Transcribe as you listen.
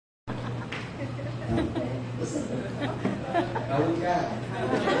ka.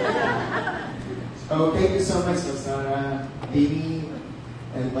 So, thank you so much, Pastor Dini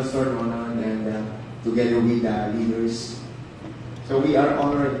and Pastor Ronan, and together with the leaders. So, we are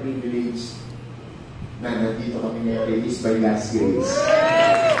honored and privileged na nandito kami ngayon, released by God's grace.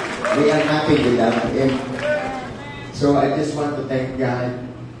 We are happy with that. And so, I just want to thank God,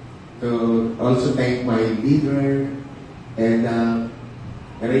 to also thank my leader, and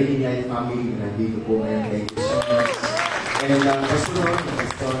Peren and family na nandito po ngayon. Thank you so much. And Pastor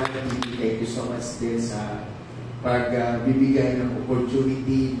thank you so much din sa pagbibigay ng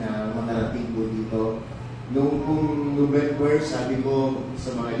opportunity na makarating po dito. Noong pong November, sabi ko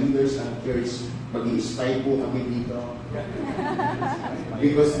sa mga leaders ng church, mag-i-spy po kami dito.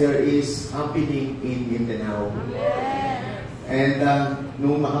 Because there is happening in Mindanao. And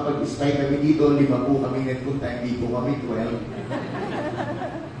nung makapag-spy kami dito, 5 po kami nagpunta, hindi po kami 12.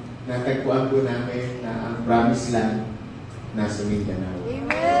 Natagpuan po namin na ang promised land nasa Mindanao.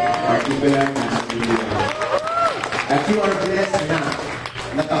 Particular nasa Mindanao. At you are blessed na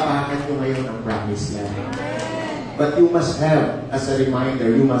natapakan ko ngayon ang promised land. But you must have, as a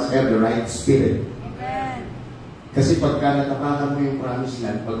reminder, you must have the right spirit. Kasi pagka natapakan mo yung promised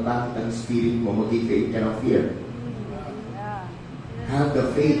land, pagbakit ang spirit mo, mag-i-create ka ng fear. Have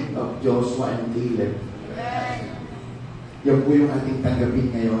the faith of Joshua and Caleb. Yan po yung ating tanggapin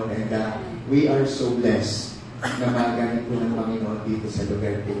ngayon, and we are so blessed na magamit po ng Panginoon dito sa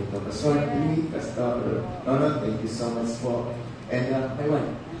lugar po ito. Pastor, Pastor Ronan, thank you so much po. And my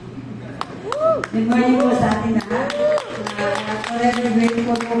wife. Good morning po sa ating lahat. Forever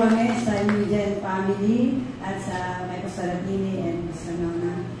grateful po kami sa immediate family at sa may Pasaratini and sa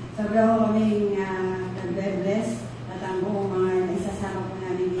Nona. Sobra po kami nag-bless at ang buong mga naisasama po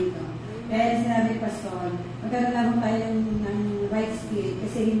namin dito. Kaya sinabi Pastor, magkaroon lang tayo ng right spirit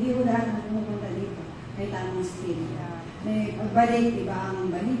kasi hindi po lahat na pumupunta dito. May tamang spirit. May pagbalik, iba ang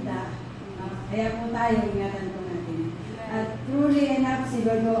balita. Kaya po tayo, ingatan po natin. At truly enough, si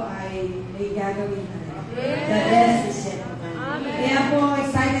Lolo ay may gagawin talaga. The best is yet to come. Kaya po,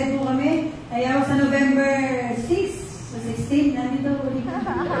 excited po kami. Kaya sa November 6, so 16, nandito ulit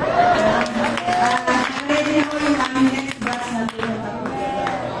kami. Ready na po yung aming next batch na pupunta po.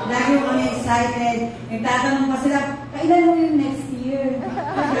 Lagi po kami excited. Nagtatanong pa sila, kailan mo yung next year?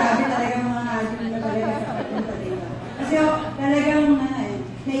 Grabe talaga mga agad na talaga sa pagpunta dito. Kasi talagang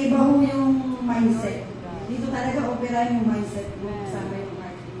naiba ho yung mindset. Dito talaga opera yung mindset mo kasama yung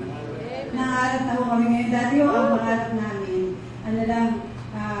heart. Nangarap na ho kami ngayon. Dati ho, ang pangarap namin,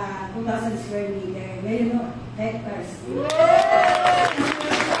 2,000 square meter. Ngayon ho, hectares.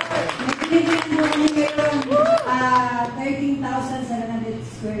 Nagpilitin mo kami ngayon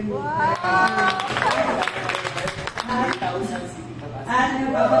 13,700 square meter. At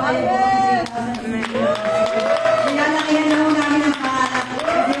nagpapalayo po 3,000 square meter. Nilalakihan na ho namin ang pangarap.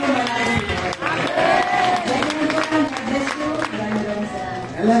 Kasi ho malalim.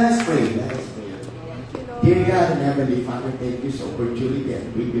 Let us pray. Let us pray. Dear God and Heavenly Father, thank you for the opportunity and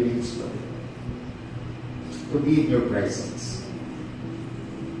privilege, Lord, to be in your presence.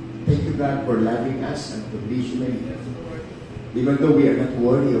 Thank you, God, for loving us unconditionally. Even though we are not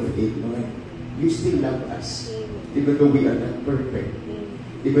worthy of it, Lord, you still love us. Even though we are not perfect.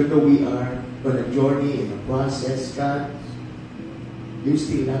 Even though we are on a journey, in a process, God, you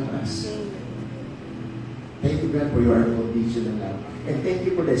still love us. Thank you, God, for your unconditional love. And thank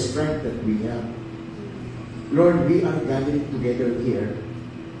you for the strength that we have. Lord, we are gathering together here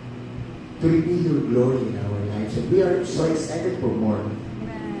to reveal your glory in our lives. And we are so excited for more.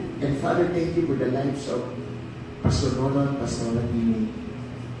 And Father, thank you for the lives of Pastor Nolan, Pastor Latini,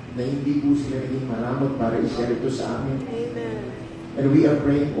 na hindi po sila naging maramot para i-share ito sa amin. And we are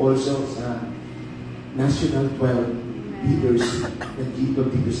praying also sa National 12 leaders na dito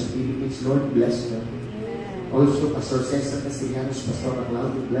sa Philippines. Lord, bless them. Also, Pastor Cesar Castellanos, Pastor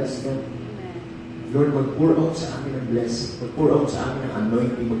Maclau, bless them. Lord, mag-pour out sa amin ang blessing. Mag-pour out sa amin ang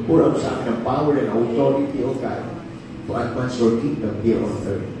anointing. Mag-pour out sa amin ang power and authority, O God, to advance your kingdom here on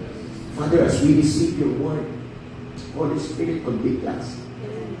earth. Father, as we receive your word, Holy Spirit, convict us.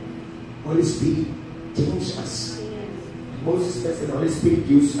 Holy Spirit, change us. Most especially, Holy Spirit,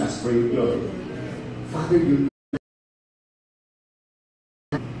 use us for your glory. Father, you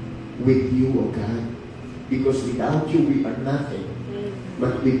with you, O God. Because without you, we are nothing.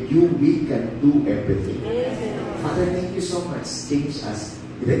 But with you, we can do everything. Father, thank you so much. Change us.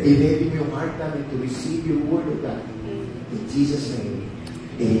 I-ready mo yung heart namin to receive your word of God. In Jesus' name,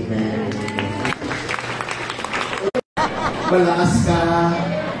 amen. Malakas ka.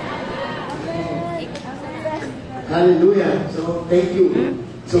 Hallelujah. So, thank you.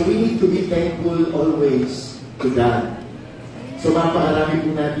 So, we need to be thankful always to God. So mapakarami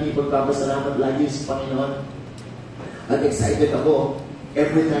po natin ipagpapasalamat lagi sa Panginoon. At excited ako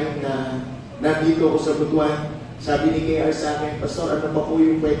every time na nandito ako sa Butuan. Sabi ni KR sa akin, Pastor, ano pa po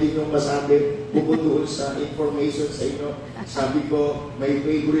yung pwede niyong masabi bukod doon sa information sa inyo? Sabi ko, my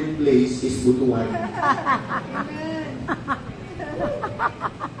favorite place is Butuan.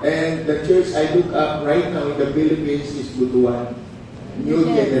 And the church I look up right now in the Philippines is Butuan. New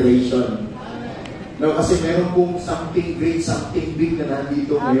generation. No, kasi meron pong something great, something big na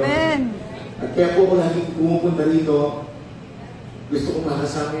nandito ngayon. Amen. At kaya po ako laging pumupunta rito. Gusto kong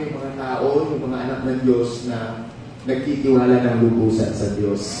makasama yung mga tao, yung mga anak ng Diyos na nagtitiwala ng lubusan sa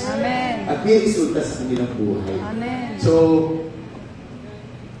Diyos. Amen. At may resulta sa kanilang buhay. Amen. So,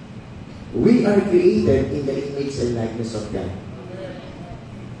 we are created in the image and likeness of God.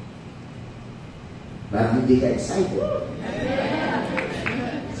 Parang hindi ka excited.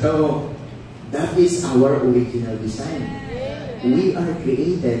 So, that is our original design. We are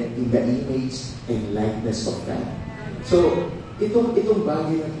created in the image and likeness of God. So, itong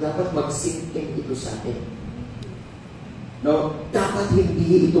bagay na dapat mag-sink in ito sa atin. No, dapat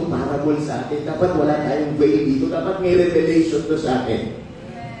hindi ito parable sa atin. Dapat wala tayong veil dito. Dapat may revelation to sa atin.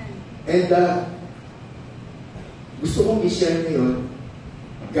 And gusto kong i-share ngayon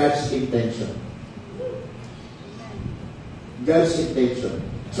God's intention. God's intention.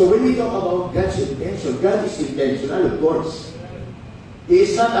 So when we talk about God's intention, God is intentional, of course. He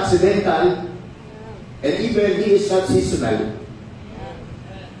is not accidental, and even He is not seasonal.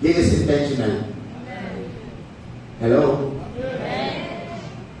 He is intentional. Hello?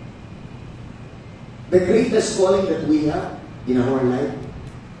 The greatest calling that we have in our life,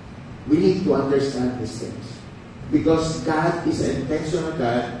 we need to understand these things. Because God is an intentional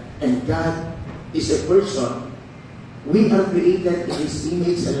God, and God is a person. We are created in His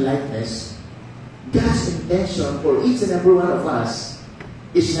image and likeness. God's intention for each and every one of us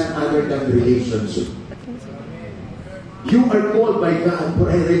is none other than relationship. You are called by God for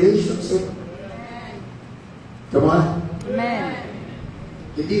a relationship. Come on. Amen.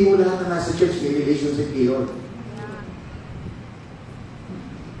 Hindi mo lahat na nasa church may relationship kay Lord.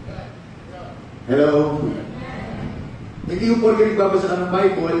 Hello? Hindi mo po nagbabasa ka ng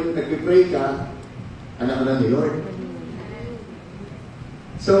Bible, nagpipray ka, anak na ni Lord.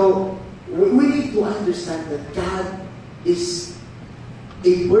 So, we need to understand that God is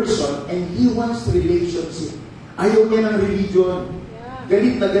a person and He wants relationship. Ayaw niya ng religion.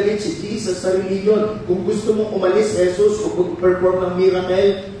 Galit na galit si Jesus sa religion. Kung gusto mong umalis, Jesus, o perform ng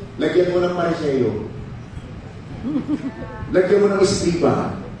miracle, lagyan mo ng pariseyo. Lagyan mo ng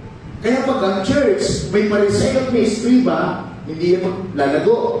istriba. Kaya pag ang church, may pariseyo at may istriba, hindi yan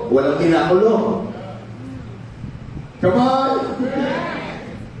lalago. Walang mirakulo. Come on!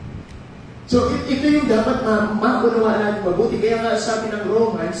 So, ito yung dapat maunawaan natin mabuti. Kaya nga sabi ng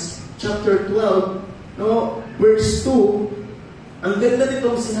Romans, chapter 12, no, verse 2, ang ganda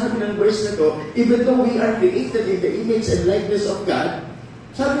nitong sinabi ng verse na to, even though we are created in the image and likeness of God,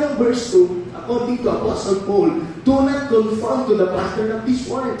 sabi ng verse 2, according to Apostle Paul, do not conform to the pattern of this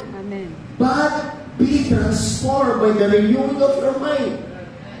world. Amen. But be transformed by the renewing of your mind.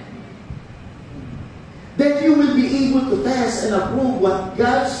 Then you will be able to test and approve what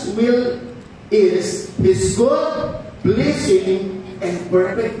God's will is, His good, pleasing, and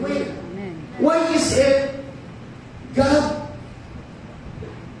perfect will. Amen. Why is it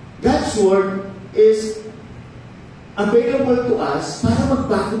God's word is available to us para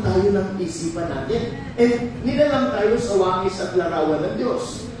magbago tayo ng isipan natin. And nilalang tayo sa wangis at larawan ng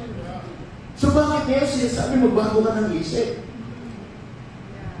Diyos. So bakit ngayon sinasabi magbago ka ng isip?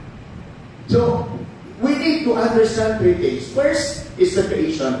 So, we need to understand three things. First is the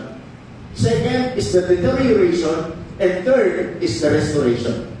creation. Second is the deterioration. And third is the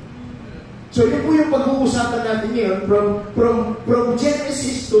restoration. So yun po yung pag-uusapan natin ngayon from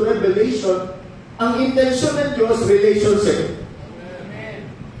Genesis to Revelation. Ang intention ng Diyos, relationship.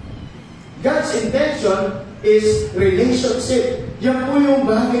 God's intention is relationship. Yan po yung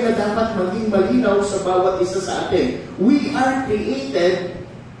bagay na dapat maging malinaw sa bawat isa sa atin. We are created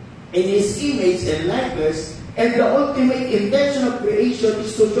in His image and likeness, and the ultimate intention of creation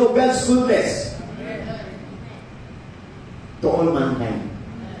is to show God's goodness to all mankind.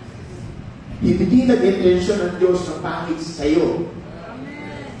 Hindi nag-intensyon ng Diyos ng pangit sa iyo,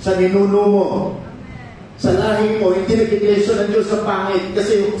 sa ninuno mo, sa lahi mo. Hindi nag-intensyon ng Diyos ng pangit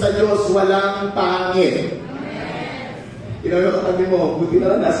kasi sa Diyos walang pangit. Katabi mo, buti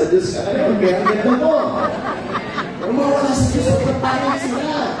na lang nasa Diyos ka ngayon, kaya ang ganda mo. Kung mawala sa Diyos, walang pangit sila.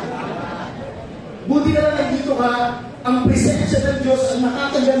 Buti na lang nandito ka, ang presensya ng Diyos ang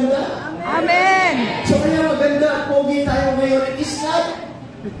nakakaganda. Amen. So kaya maganda at pogi tayo ngayon. It is not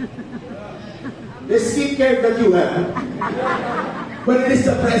the skincare that you have, but it is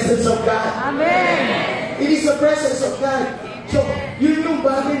the presence of God. Amen. It is the presence of God. So, yun yung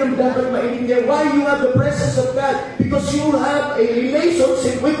bagay na dapat maintindihan. Why you have the presence of God? Because you have a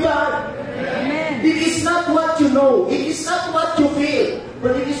relationship with God. Amen. It is not what you know. It is not what you feel.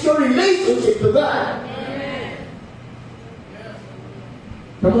 But it is your relationship to God.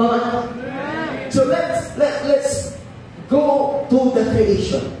 Come on. So let's go to the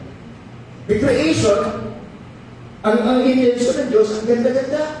creation. The creation, ang intention ng Diyos, ang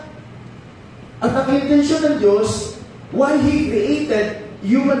ganda-ganda. At ang intention ng Diyos, why He created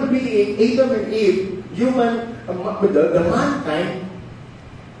human being, Adam and Eve, the mankind,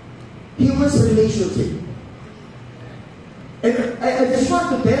 He was a relationship. And I just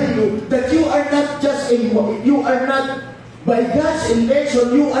want to tell you that you are not by God's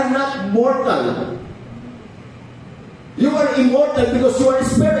intention, you are not mortal. You are immortal because you are a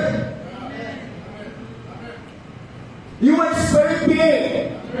spirit. You are a spirit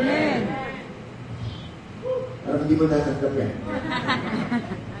being. Amen. Parang hindi mo natanggap yan.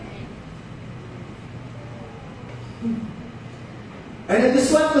 And I just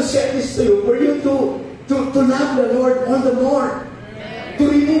want to share this to you for you to love the Lord all the more. To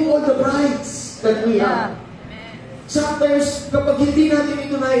remove all the prides that we have. Sometimes, kapag hindi natin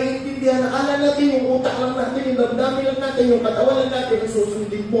ito naiintindihan, akala natin yung utak lang natin, yung damdamin lang natin, yung katawan lang natin, ang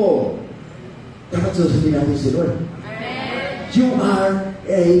susundin mo. Dapat susundin natin si Lord. You are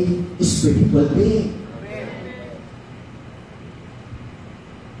a spiritual being.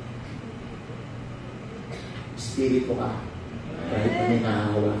 Spirito ka. Kahit na may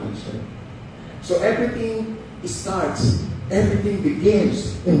nakahawakan siya. So everything starts, everything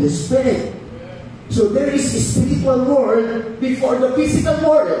begins in the spirit. So there is a spiritual world before the physical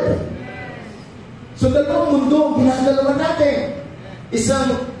world. So dalawang mundo ang ginagalawan natin.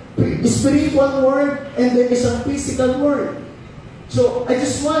 Isang spiritual world and then isang physical world. So I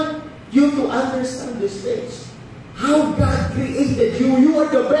just want you to understand this things. How God created you. You are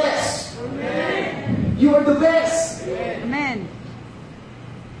the best. Amen. You are the best. Amen.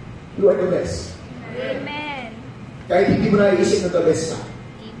 You are the best. Amen. Kahit hindi mo naiisip na the best ka.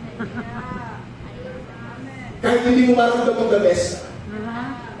 Kahit hindi mo maramdaman the best.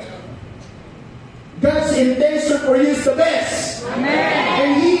 God's intention for you is the best. Amen. And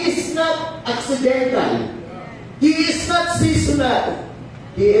He is not accidental. He is not seasonal.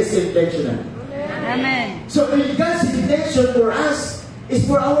 He is intentional. Amen. So God's intention for us is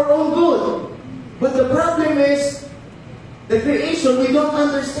for our own good. But the problem is, the creation, we don't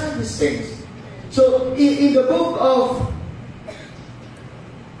understand these things. So in the book of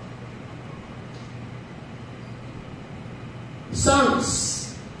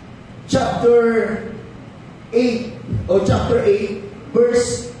Psalms, chapter 8,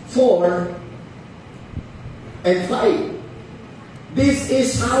 verse 4 and 5. This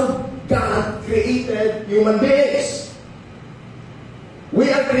is how God created human beings. We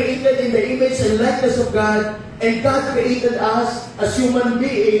are created in the image and likeness of God, and God created us as human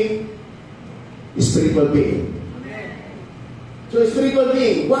being, spiritual being. So spiritual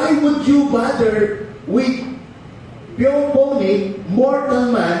being, why would you bother with pure pony,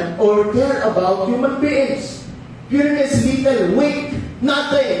 mortal man, or care about human beings? Pureness, little, weak,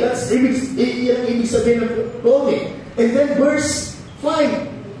 nothing. That's ibig sabihin ng pony. And then verse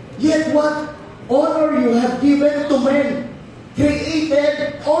 5, yet what honor you have given to men,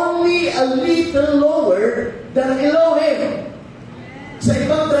 created only a little lower than Elohim. Sa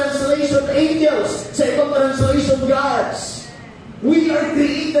ibang translation, angels. Sa ibang translation, gods. We are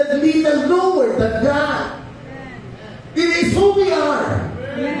created little lower than God. It is who we are.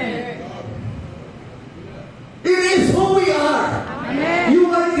 It is who we are. Amen. You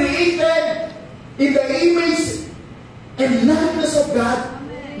are created in the image and likeness of God,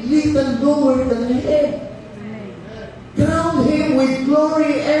 little lower than Him. Crown Him with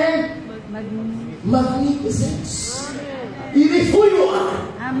glory and magnificence. It is who you are.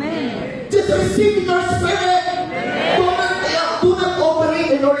 Amen. Just receive your spirit. Do not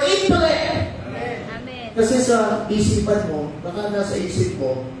operate in your intellect. Kasi sa isipan mo, baka nasa isip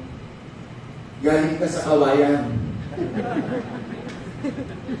mo, galing ka sa kawayan.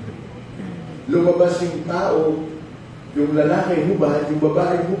 Lumabas yung tao, yung lalaki hubad, yung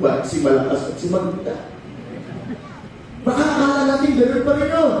babae hubad, si malakas at si maganda. Baka akala natin gano'n pa rin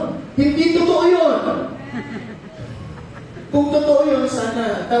yun. Hindi totoo yun. Kung totoo yun,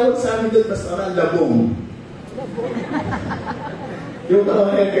 sana, tawag sa amin doon, basta labong. Yung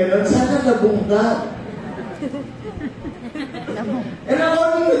kawayan gano'n, sana labong ka. And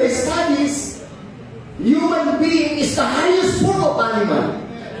according to the study, Human being is the highest form of animal.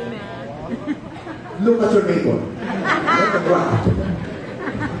 Look at your neighbor. Let the ground.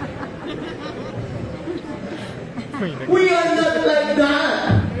 We are not like that.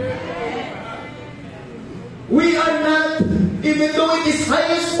 We are not, even though it is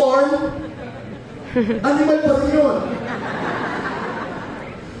highest form, animal pa rin yun.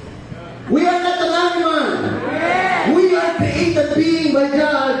 We are not an animal. We are created being by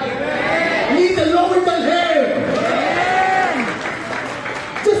God. Little lower than hair.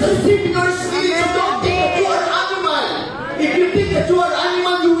 Just receive in your spirit, so don't think that you are an animal. If you think that you are an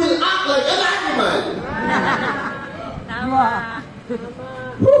animal, you will act like an animal. Tama.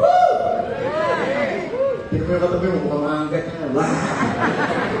 Woohoo! Hindi mo yung katabi mo, mukhang maanggat na. Wow!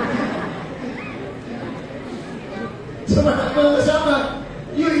 Sama, mga kasama,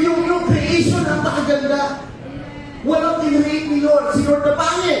 yung creation ang pakaganda. Walang tinrate ni Lord. Si Lord na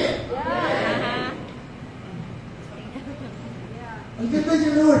pangit. Ang ganda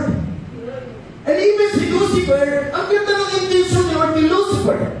niya, Lord. And even si Lucifer, ang ganda ng intention ni Lord ni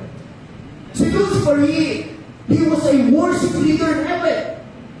Lucifer. Si Lucifer, he was a worship leader in heaven.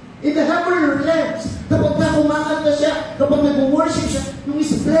 In the heavenly realms. Kapag kumakanta siya, kapag nag-worship siya, yung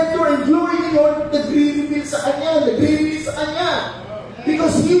splendor and glory ni Lord, nagre-reveal sa kanya.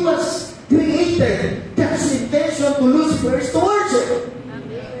 Because he was created. That's the intention to Lucifer is to worship.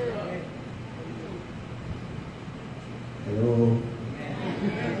 Hello?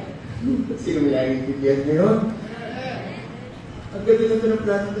 Sino may naiintindihan ngayon? Ang ganda ng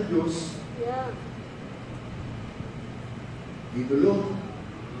plano ng Diyos. Idolo.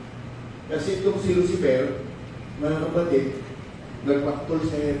 Kasi itong si Lucifer, mga kapatid, nagpaktol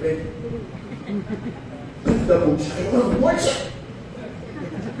sa heaven. Nagdabog siya. Worship!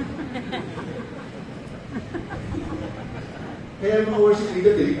 Kaya mga worship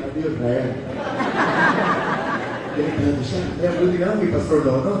leader, delikado yun. Delikado siya. Kaya buti nga, may Pastor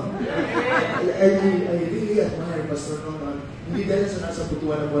Nono. I really admire Pastor Nono. Hindi dahil sa nasa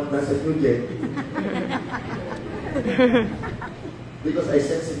putuan ng nasa New Jet. Because I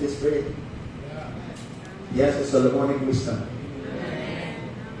sense in the Spirit. He has a Solomonic wisdom.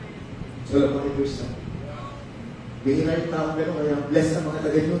 Solomonic wisdom. Bihira yung taong gano'n, kaya bless ang mga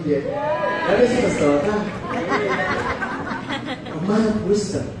taga-New Jet. Kaya si Pastor, ha? A man of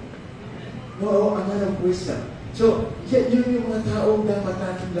wisdom. No, a man of wisdom. So, yun yung mga taong dapat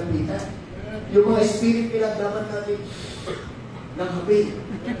natin lapitan. Yung mga spirit nila dapat natin nakapin.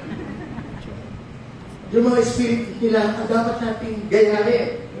 Yung mga spirit nila dapat natin gayahin.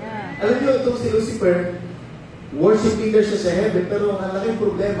 Alam niyo, itong si Lucifer, worship leader siya sa heaven, pero ang laking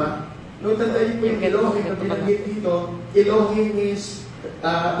problema, nung tandaan niyo po yung Elohim na binanggit dito, Elohim is,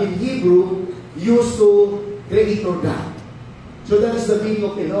 in Hebrew, used to creator God. So that is the meaning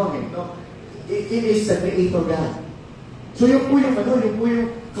of Elohim, no? It is the creator God. So yung po yung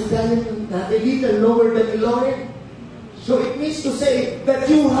kagaya natin, little lower than Elohim. So it means to say that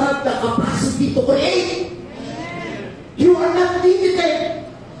you have the capacity to create. You are not limited.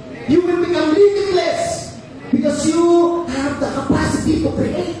 You will become limitless because you have the capacity to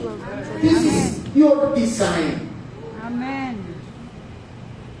create. This is your design. Amen.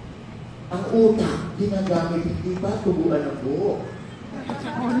 Ang utak, ginagamit, hindi ba tubuan ng buhok?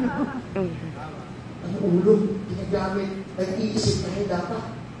 Ang ulo, ginagamit, nag-iisip tayo dapat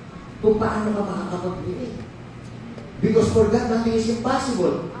kung paano ka makakapag-create. Because for God, nothing is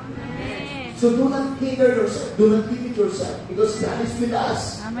impossible. Amen. So do not hinder yourself. Do not limit yourself. Because God is with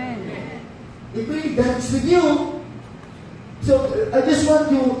us. Amen. If really God is with you. So I just want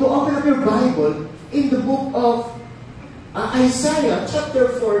you to open up your Bible in the book of Isaiah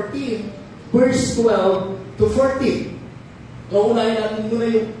chapter 14, verse 12 to 14. Nauunahin natin muna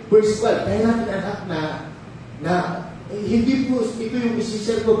yung verse 12. Kaya natin anak na hindi po ito yung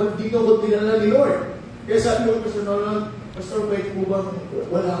isi-share ko, but dito ko dinala ni Lord. Kaya sabi ko, Pastor Nolan, Pastor, pwede po bang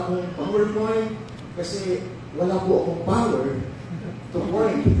wala akong PowerPoint kasi wala po akong power to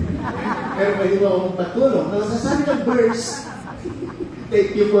point. Pero pwede ba akong patulong? Nasasabi ng verse,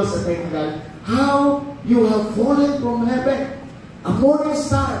 thank you po sa technical, how you have fallen from heaven, a morning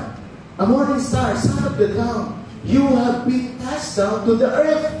star, son of the ground, you have been cast down to the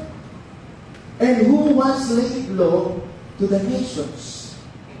earth, and who once laid low to the nations.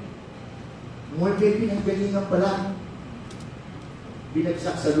 Ngunit kayo pinanggalingan pala,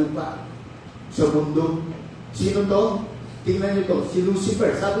 binagsak sa lupa, sa mundo. Sino to? Tingnan nyo to, si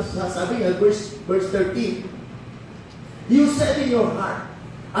Lucifer. Sabi nga, verse 13, you said in your heart,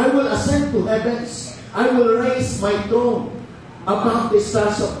 I will ascend to heavens, I will raise my throne above the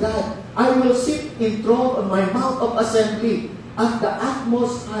stars of God. I will sit enthroned on my mount of assembly at the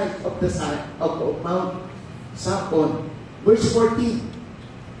utmost height of the of Mount Sapon. Verse 14.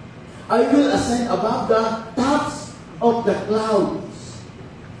 I will ascend above the tops of the clouds.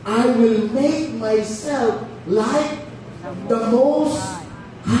 I will make myself like the Most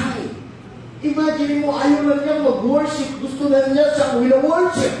High. Imagine mo, ayaw na niya mag-worship. Gusto na niya siyang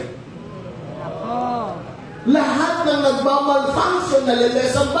wina-worship. Lahat ng nagmamalfunction na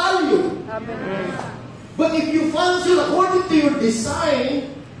less ang value. But if you function according to your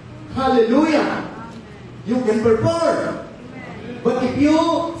design, hallelujah, you can perform. But if you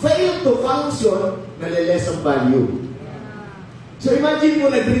fail to function, naliless ang value. So imagine mo,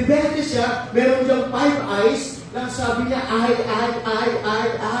 nag-rebelde siya, meron siyang 5 eyes, lang sabi niya, I.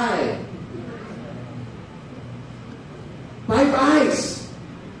 5 eyes.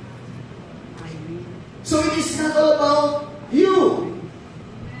 So it is not all about you.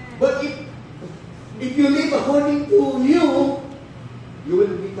 But if you live according to you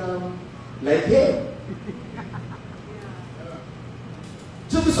will become like Him.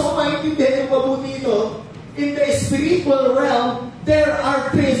 So gusto ko maintindihan yung mabuti ito. In the spiritual realm, there are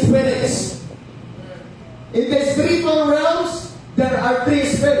 3 spirits. In the spiritual realms, there are 3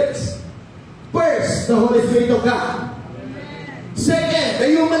 spirits. First, the Holy Spirit of God. Second, the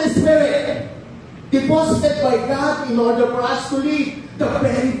human spirit, deposited by God in order for us to live the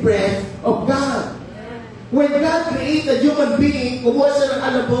very breath of God. When God created human being, kumuha siya ng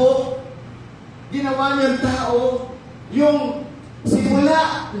alabok, ginawa niyang tao, yung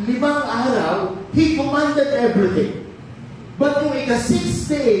simula 5 araw, He commanded everything. But yung ika-6th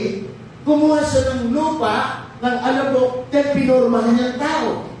day, kumuha siya ng lupa, ng alabok, then pinormahan niyang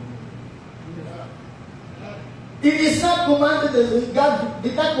tao. It is not commanded, God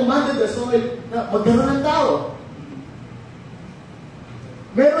did not commanded the soil na magkaroon ng tao.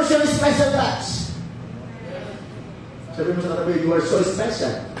 Meron siyang special touch. Sabi mo sa katabi, you are so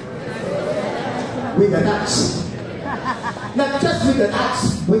special. With the touch. Not just with the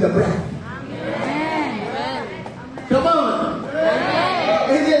touch, with the breath. Come on.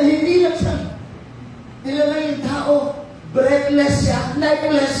 And then, hindi lang siya. Nilala yung tao, breathless siya,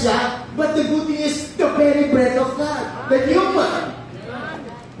 lifeless siya, but the good thing is the very breath of God. The pneuma.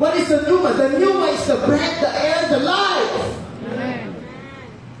 What is the pneuma? The pneuma is the breath, the air, the life.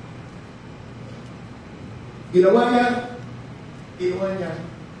 Ginawa niya,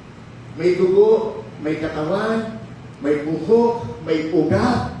 may dugo, may katawan, may buhok, may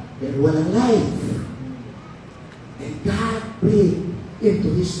ugat, pero walang life. And God breathed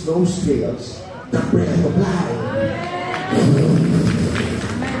into His nostrils the breath of life.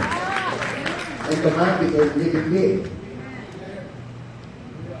 And the man became living being.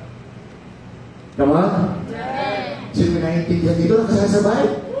 Come on? Sino naiintindihan dito? Nakasasabay?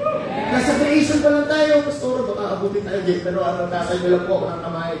 Nasa creation pa lang tayo. Pastor, baka abutin tayo dito. Pero nasa inyo lang po ako ng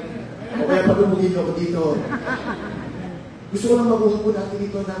kamay. O kaya pagumugin nyo ako dito. Gusto ko lang mabuhay po natin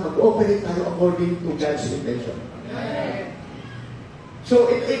dito na mag-operate tayo according to God's intention. So,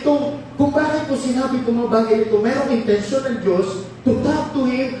 kung bakit po sinabi itong mga bagay ito, merong intention ng Diyos to talk to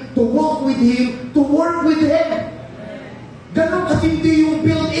Him, to walk with Him, to work with Him. Ganon katindi yung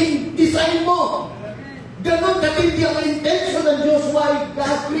built-in design mo. Ganon katindi ang intention ng Diyos why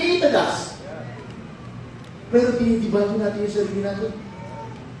God created us. Pero tinidibago natin yung sarili natin.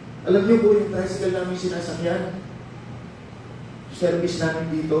 Alam niyo po yung tricycle namin sinasakyan, service namin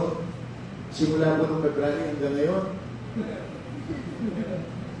dito, simula po nung February hanggang ngayon.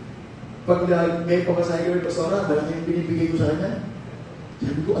 Pag may pamasahe kami pastora, malaki yung binibigay ko sa kanya.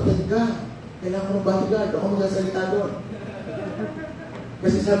 Sabi ko, attend ka. Kailangan ko ng bodyguard. Ako magsasalita doon.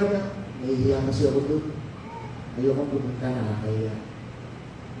 Kasi sabi niya, nahihiya kasi ako doon. Ayoko pumunta, nakakahiya.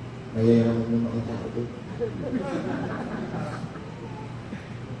 Mayayaman mo mga tao doon.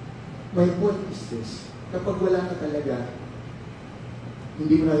 My point is this. Kapag wala ka talaga,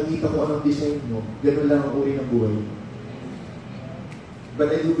 hindi mo nakikita kung anong design mo, gano'n lang ang uri ng buhay. But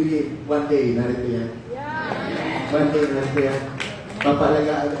I do believe, one day, narito yan. One day, narito yan.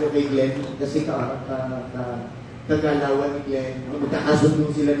 Papalagaan ko kay Glenn, kasi kagalawan ni Glenn.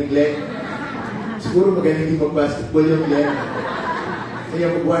 Magkakasundo sila ni Glenn. Siguro magaling din mag-basketball yung Glenn.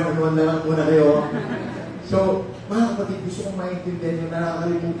 Kaya mag-one-on-one na lang muna kayo. So, mga kapatid, gusto kong maintindihan yung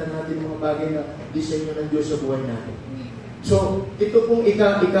nakakalimutan natin yung mga bagay na disenyo ng Diyos sa buhay natin. So, ito pong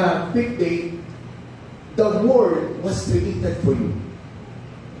ika-fifth day, the world was created for you.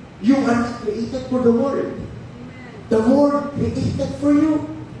 You are not created for the world. The world created for you.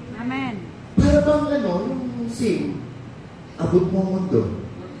 Amen. Para bang yung sing, abot mo ang mundo.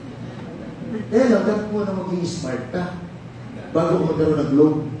 Kaya lang, dapat mo na maging smart ka bago magkaroon ng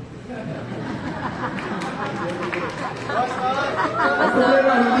globe. Ang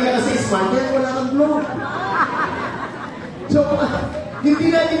problema, hindi ka kasi smart, kaya wala kang glow. So, hindi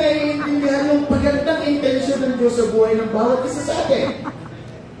natin naiintindihan yung pagandang intensyon ng Diyos sa buhay ng bawat isa sa atin.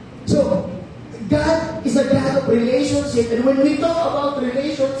 So, God is a God of relationship. And when we talk about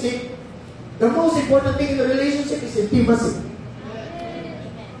relationship, the most important thing in the relationship is intimacy.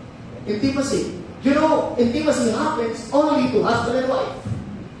 Intimacy. You know, intimacy happens only to husband and wife.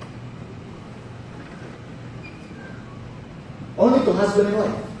 Only to husband and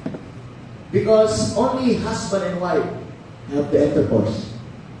wife. Because only husband and wife have the intercourse.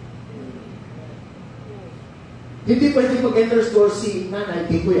 Hindi pwede mag-intercourse si nanay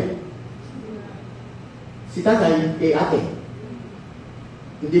kay kuya. Si tatay kay ate.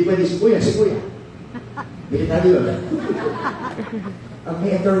 Hindi pwede si kuya. Military yun. Ang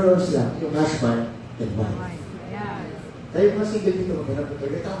may intercourse lang, yung husband and wife. Tayo mga single dito maghanap ng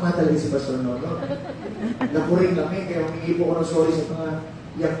talaga. Tama talaga si Pastor Nono. Napuring kami, kaya humingi po ko ng sorry sa mga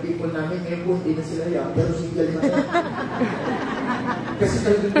young people namin. Ngayon po, hindi na sila young, pero single na. Kasi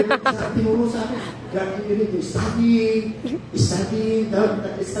talaga tinuro sa akin. Gagawin nyo nito, studying,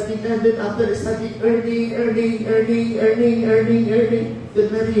 and then after studying, earning, then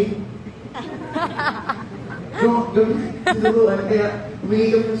marrying. No, tinuruan. Kaya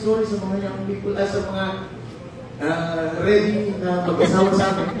humingi kami ng sorry sa mga young people, sa mga ready na mag-asawa sa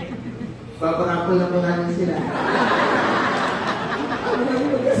amin. Paparapol na po namin sila.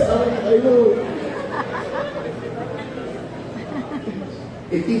 Mag-asawa na kayo.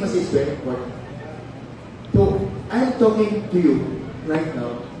 Intimacy is very important. So, I'm talking to you right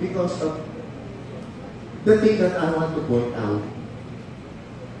now because of the thing that I want to point out.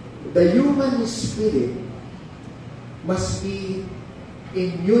 The human spirit must be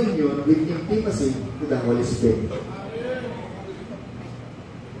in union with intimacy to the Holy Spirit.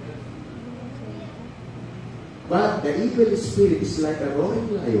 But the evil spirit is like a roaring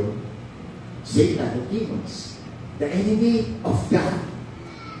lion, Satan, the demons, the enemy of God.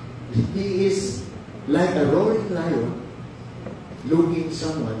 He is like a roaring lion looking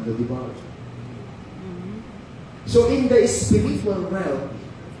someone to devour. So in the spiritual realm,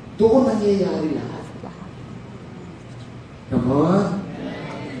 doon nangyayari lahat. Come on.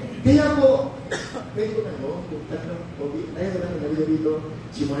 Kaya po, pwede ko na mo, yung tatlong pogi, ayaw na nalila dito,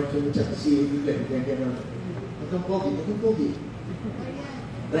 si Mark yung tsaka si Glenn, gano'n. Tatlong pogi.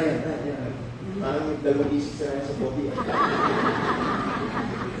 Ryan. Parang yung dalawang isip sa pogi.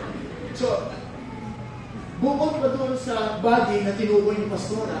 So, bukod pa doon sa body na tinukoy yung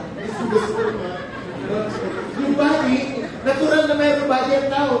pastora, gusto ko naman, yung body, natural na mayroong body ang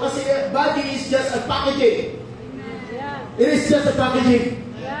tao kasi body is just a packaging. It is just a packaging.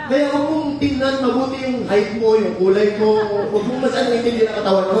 Kaya huwag mong tingnan mabuti yung height mo, yung kulay mo, huwag mong masyadong intindi na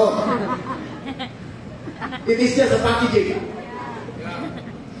katawan mo. It is just a packaging.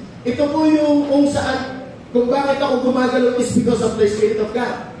 Ito po yung kung saan, kung bakit ako gumagalaw is because of the Spirit of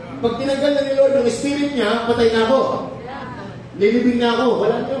God. Pag tinanggal na ni Lord yung Spirit niya, patay na ako. Lilibing na ako.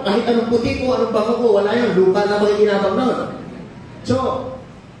 Wala nyo. Kahit anong puti ko, anong baka ko, wala yun. Lupa na makikinabang nun. So,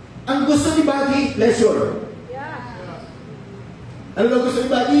 ang gusto ni body, pleasure. Ano lang gusto ni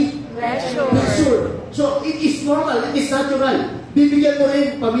body? Pleasure. So, it is normal, it is natural. Bibigyan mo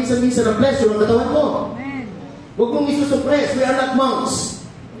rin paminsan-minsan ng pleasure ang katawan mo. Huwag mong isusuppress. We are not monks.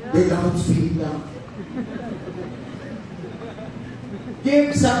 They don't spirit lang.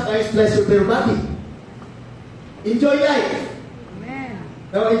 Give sometimes pleasure to your body. Enjoy life.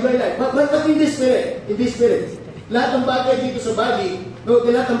 No, enjoy life. But in this spirit, lahat ng bagay dito sa body,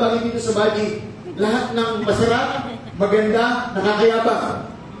 lahat ng masarap, maganda, nakakayabang.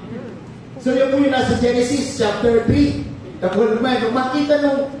 So yun po yung nasa Genesis chapter 3. Tapos naman, nung makita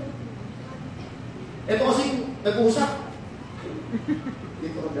nung eto kasi nag-uusap.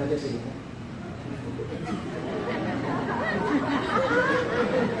 Dito ko brother sa ito.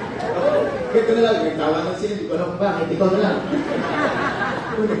 Ito na lang, nagtawanan sila, hindi ko alam kung bakit, ikaw na lang.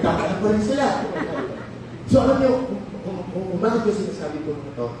 Nagtawanan pa rin sila. So alam nyo, kung bakit ko sinasabi ko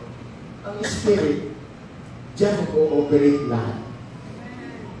ito, ang spirit, diyan ko-operate lahat.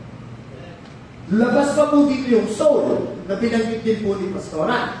 Labas pa po dito yung soul na binanggit din po ni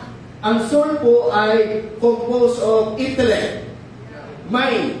Pastora. Ang soul po ay composed of intellect,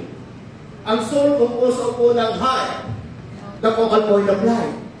 mind. Ang soul composed po ng heart, the focal point of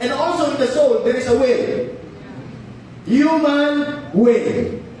life. And also in the soul, there is a will. Human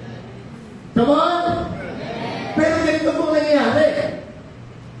will. Come on? Pero ganito po nangyayari.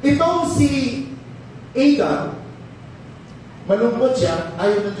 Itong si Adam, malungkot siya,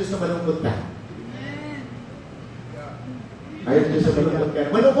 ayaw ng Diyos na malungkot ka. Ayaw ng Diyos na malungkot ka.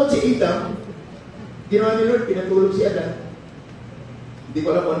 Malungkot si Adam, ginawa ni Lord, pinatulog si Adam. Hindi ko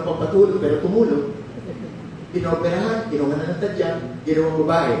alam kung ano pang patulog, pero tumulog. Inoperahan, kinuha na ng tadyang, ginawang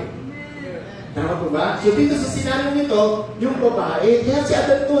babae. Tama po ba? So dito sa sinanong nito, yung babae, kaya si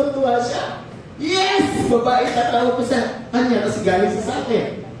Adan tuwa siya. Yes! Babae, tatawag ko sa kanya kasi galing sa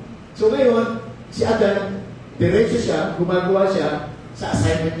akin. So ngayon, si Adan, diretso siya, gumagawa siya sa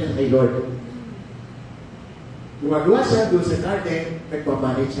assignment niya kay Lord. Gumagawa siya doon sa garden,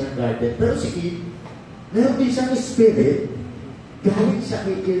 nagpamanage siya ng garden. Pero si Eve, meron din siyang spirit, galing siya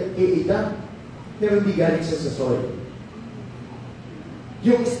kay Adam, pero hindi galing siya sa soil.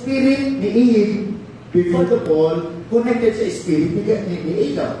 Yung spirit ni Eve, before the fall, connected sa spirit ni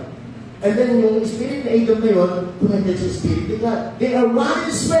Adam. And then yung spirit ni Adam na yun, connected sa spirit ni God. They are one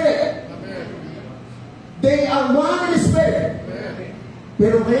in spirit. They are one in spirit.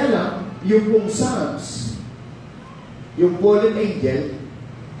 Pero kaya lang, yung pong Psalms, yung fallen angel,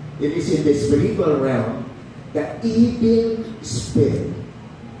 it is in the spiritual realm, the evil spirit.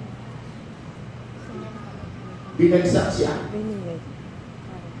 Binagsak siya.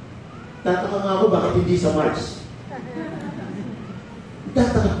 Tataka nga ako, bakit hindi sa Mars?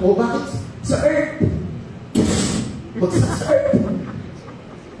 Tataka ko, bakit sa Earth? Bagsak sa Earth.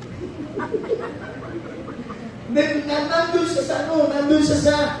 Then, nandun siya sa nandun siya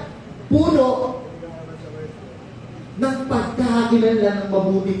sa puno ng pagkakakilanlan ng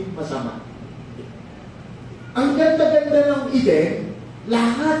mabuting masama. Ang ganda-ganda ng Eden,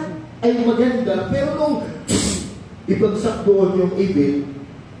 lahat ay maganda, pero nung ibagsak doon yung evil,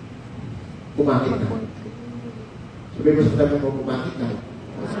 kumakit na. Sabi mo sa tabi mo, kumakit na.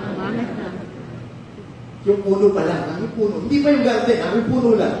 Yung puno pa lang, yung puno. Hindi pa yung garden, yung puno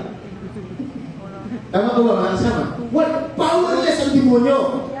lang. Tama ba mga kasama? Powerless ang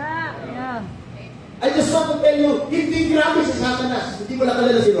demonyo. Yeah. I just want to tell you, hindi grabe si Satanas. Hindi mo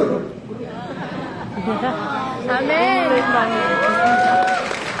nakalala si Lord. Amen.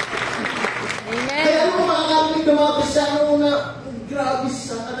 Kaya ano mga kamilig ng mga Kristyano na grabe si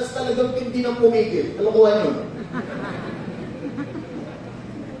Satanas talagang hindi nang pumigil. Alam ko yun?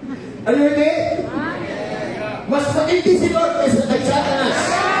 Are you ready? Mas matindi si Lord kaysa kay Satanas.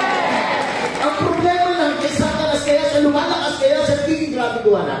 Ang problema lang kay Satanas, kaya siya lumalakas, kaya siya nagiging grabe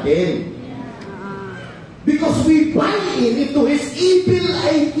gawa natin. Because we buy into his evil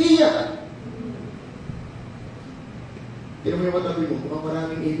idea. Hindi mo yung matabi mo, kung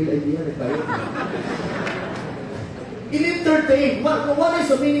maraming evil idea, nagbayo. In-entertain. What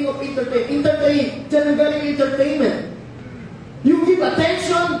is the meaning of entertain? Entertain. Diyan ang galing entertainment. You give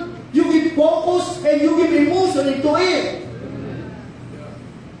attention, you give focus, and you give emotion into it.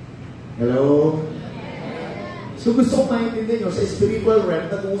 Hello? So gusto ko maintindihan nyo, sa spiritual realm,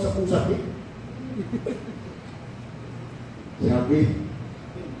 nag-uusap-usap eh. Sabi,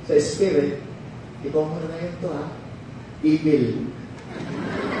 sa spirit, ikaw mo na yun to ha, evil.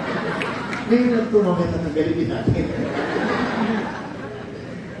 Ngayon lang tumamit na nagalipin natin.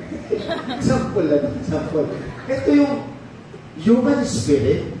 Sample lang, sample. Ito yung human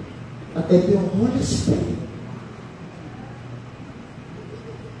spirit at ito yung Holy Spirit.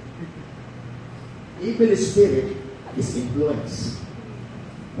 Evil spirit is influence.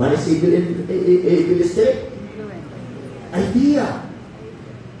 What is evil spirit? Idea.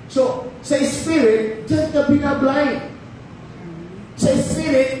 So, sa spirit, dyan ka binablind. Sa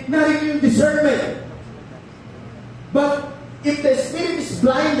spirit, narin yung discernment. But, if the spirit is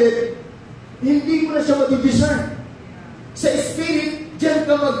blinded, hindi mo na siya mati-discern. Sa spirit, dyan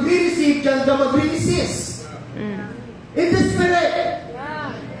ka mag-receive, dyan ka mag-resist. In the spirit.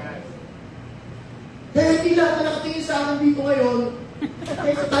 Kaya hindi lahat na nakatingin sa akin dito ngayon,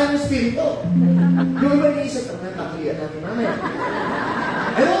 kaya sa tayo ng spirito. Yung iba niisip, nakakalian natin namin.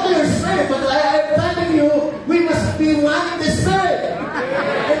 I don't know your spirit, but I'm telling you, we must be one in the spirit.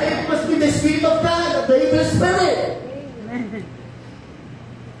 And it must be the spirit of God, the evil spirit.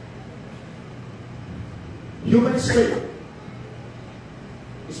 Human spirit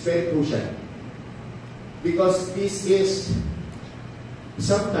is very crucial. Because this is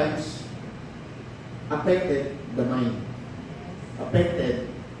sometimes affected the mind. Affected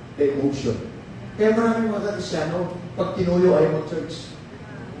the emotion. Kaya maraming mga Kristyano, pag tinuyo ay mag-church.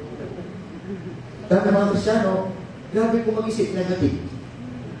 Dahil mga Kristyano, grabe kung mag-isip negative.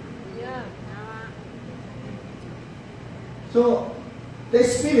 So, the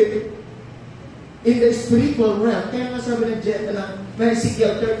spirit, in the spiritual realm, kaya nga sabi ng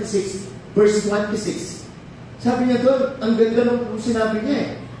Ezekiel 36, verse 26, sabi niya doon, ang ganda nung sinabi niya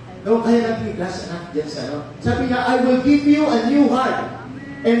eh. No, kaya natin i-glass anak dyan sa ano. Sabi niya, I will give you a new heart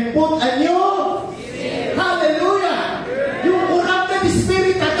and put a new spirit. Hallelujah! Yung corrupted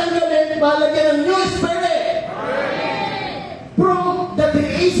spirit tatanggalin, balagyan ng new spirit. From the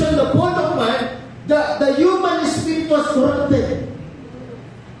corrupted,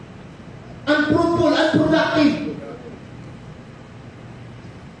 unfruitful, unproductive.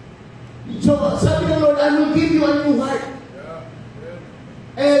 So, sabi ng Lord, I will give you a new heart.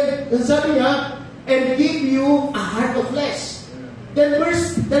 And sabi niya, and give you a heart of flesh. Then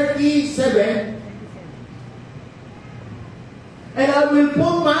verse 37, and I will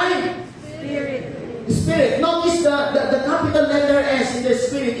put my Spirit. Notice the capital letter S in the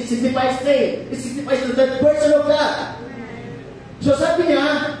Spirit. It signifies name. It signifies the person of God. So sabi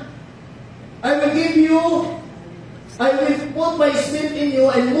niya, I will put my Spirit in you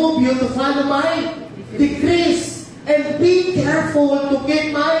and move you to follow my decrees. And be careful to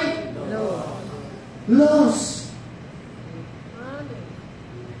keep my laws.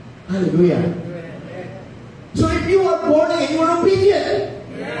 Hallelujah. So if you are born again, you are obedient.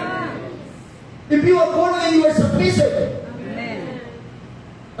 If you are born again, you are submissive.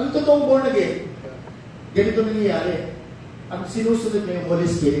 Ang totoong born again, ganito nangyayari. Ang sinusunod niya yung Holy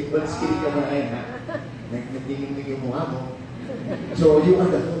Spirit, Holy Spirit ka mo na ayun, ha? Nagtingin yung mukha mo. So, you are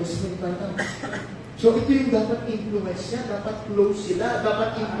the Holy Spirit right now. So, ito yung dapat influence niya, dapat close sila,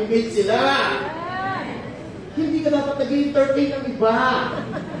 dapat implement sila. Hindi ka dapat nag-entertain ng iba.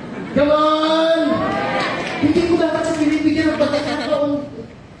 Come on! Hindi ko dapat sa binibigyan ng pagkakataon.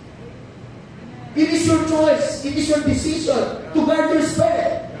 It is your choice. It is your decision to guard your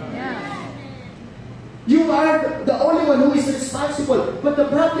spirit. You are the only one who is responsible. But the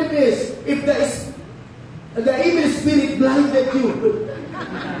problem is, if the evil spirit blinded you.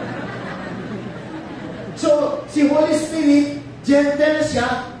 So, si Holy Spirit, gentle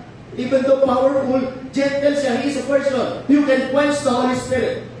siya, even though powerful, gentle siya. He is a person. You can quench the Holy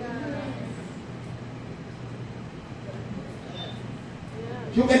Spirit.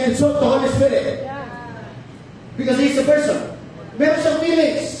 You can insult the Holy Spirit. Because He is a person. Meron siyang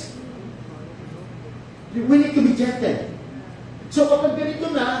feelings. We need to be gentle. So kapag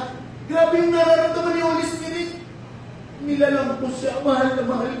ganito na, grabe yung nararamdaman ni Holy Spirit. Nilalang ko siya, mahal na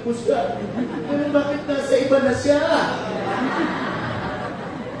mahal ko siya. Pero bakit nasa iba na siya?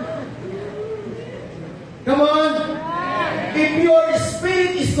 Come on! If your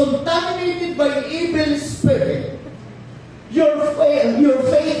spirit is contaminated by evil spirit, your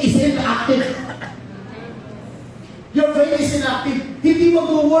faith is inactive. Your faith is inactive. Hindi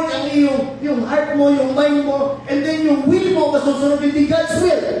mag-work ang yung heart mo, yung mind mo, and then yung will mo masusunod hindi God's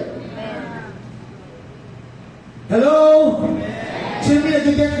will. Hello? Sino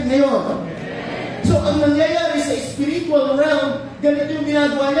pinag-get ngayon? So, ang nangyayari sa spiritual realm, ganito yung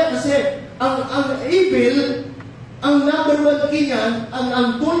ginagawa niya kasi ang evil, ang number one key niyan,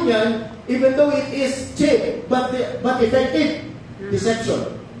 ang tool niyan, even though it is cheap, but effective, deception.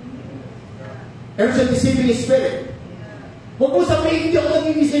 There's a deceiving spirit. Huwag mo sabihin, hindi ako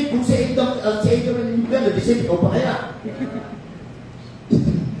nag-i-deceive. Kung sa Adam na-deceive, ikaw pa kaya?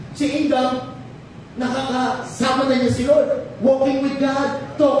 Si Adam, nakakasama na niya si Lord. Walking with God,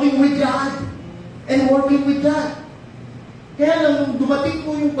 talking with God, and working with God. Kaya lang, nung dumating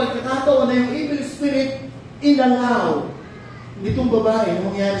po yung pagkakataon na yung evil spirit, inallow nitong babae,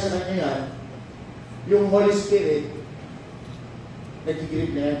 nung mangyari sa kanya yan, yung Holy Spirit,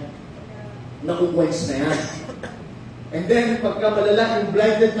 nagkikirip na yan. Nakukwens na yan. And then, pagka malala, yung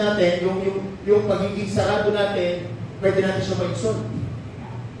blinded natin, yung pagiging sarado natin, pwede natin siya ma-insult.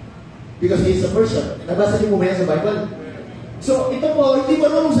 Because he is a person. Nabasa niyo mo ba yan sa Bible? So, ito po, hindi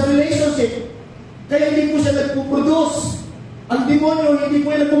marunong sa relationship. Kaya hindi po siya nagpuproduce. Ang demonyo, hindi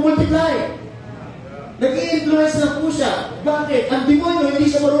po yan nagpumultiply. Nag-i-influence lang po siya. Bakit? Ang demonyo, hindi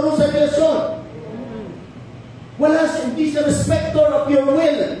siya marunong sa relasyon. Hindi siya respecter of your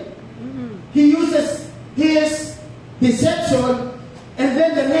will. He uses his deception, and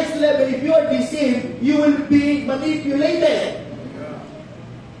then the next level, if you are deceived, you will be manipulated.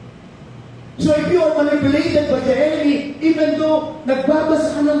 So if you are manipulated by the enemy, even though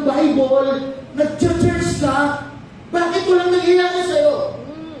nagbabasa ka ng Bible, nag-church ka, bakit walang nangyayari sa'yo?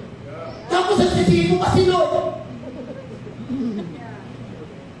 Tapos ang sisihin mo kasi, Lord.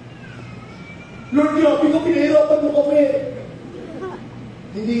 Lord, grabe ko, pinahirapan mo kami.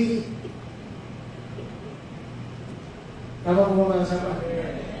 Hindi. Tama po ba mga kasama?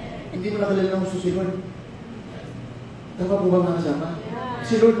 Hindi mo nakalala ng susunod. Tama po ba mga kasama?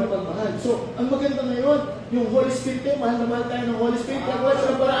 Si Lord mapagmahal. So, ang maganda ngayon, yung Holy Spirit tayo, mahal na mahal tayo ng Holy Spirit, pagkakas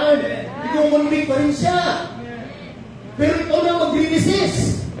ng paraan. Ikaw convict pa rin siya. Pero ikaw na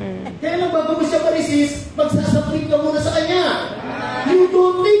mag-resist. Kaya lang bago mo siya ma-resist, magsasapit ka muna sa Kanya. You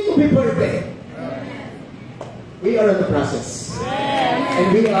don't need to be perfect. We are in the process. And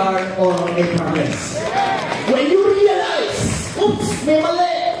we are on a promise. When you realize, oops, may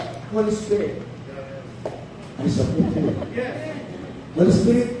mali, Holy Spirit, I submit to you. Holy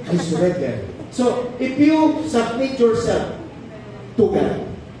Spirit, I surrender. So, if you submit yourself to God,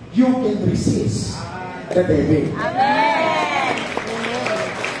 you can resist the devil. Amen.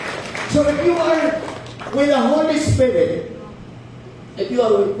 So, if you are with the Holy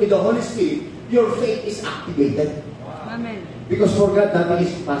Spirit, your faith is activated. Amen. Because for God, nothing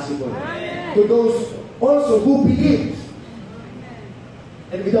is impossible. To those also who believe,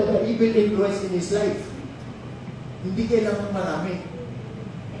 and without the evil influence in his life, hindi kailangan marami.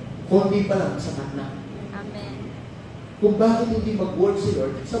 Kundi pa lang, sapat na. Amen. Kung bakit hindi mag-work si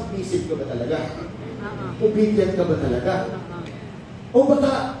Lord, submissive ka ba talaga? Obedient ka ba talaga? O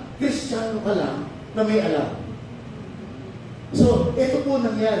baka, Kristiyano ka lang na may alam. So, ito po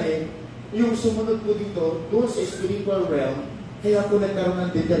nangyari, yung sumunod po dito, doon sa spiritual realm, kaya po nagkaroon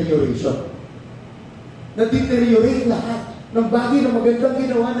ng deterioration. Na-deteriorate lahat ng bagay na magandang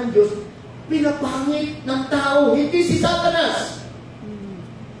ginawa ng Diyos, pinapangit ng tao, hindi si Satanas.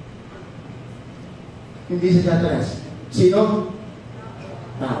 Hindi si Satanas. Sino?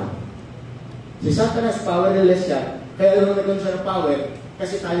 Tao. Si Satanas, powerless siya. Kaya lang nagkaroon siya ng power,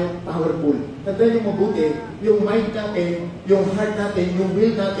 kasi tayo powerful. Tandaan yung mabuti, yung mind natin, yung heart natin, yung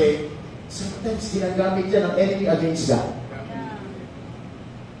will natin, sometimes ginagamit yan ng enemy against God.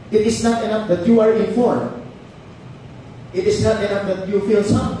 It is not enough that you are informed. It is not enough that you feel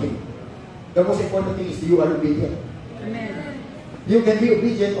something. The most important thing is you are obedient. Amen. You can be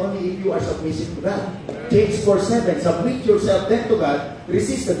obedient only if you are submissive to God. James 4:7, submit yourself then to God,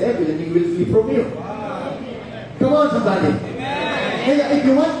 resist the devil, and he will flee from you. Come on, somebody. Kaya if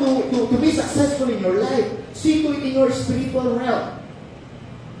you want to be successful in your life, see to it in your spiritual realm.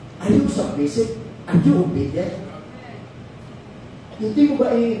 Are you submissive? Are you obedient? Hindi mo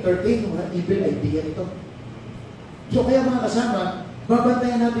ba i-entertain yung mga evil idea nito? So kaya mga kasama,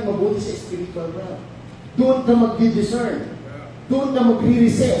 babantayan natin mabuti sa spiritual realm. Doon ka mag-discern. Doon ka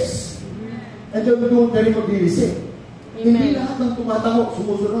magre-resist. And doon ka rin magre-resist. Hindi lahat ng tumatamo,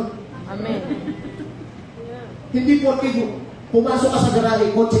 sumusunod. Amen. Hindi porke pumasok ka sa garahe,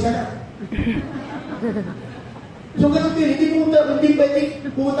 kotse ka na. So ganun din, hindi pwede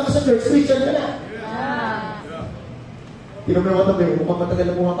pumunta ka sa church, Christian ka na. Tinamay mo tabi, mukhang matagal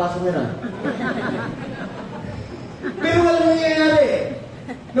na pumapasok yan. Pero walang nangyayari.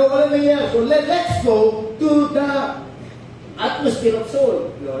 No, walang nangyayari. So let's go to the atmosphere of soul.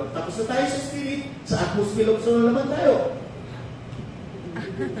 Tapos na tayo sa spirit, sa atmosphere of soul naman tayo.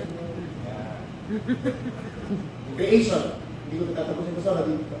 Creation. Hindi ko natatapusin ko sa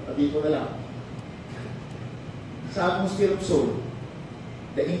dito na lang. Sa atmosphere of soul,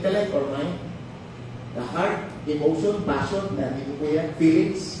 the intellect or mind, the heart, emotion, passion, nandito po yan,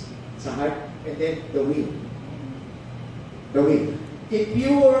 feelings sa heart, and then the will. The will. If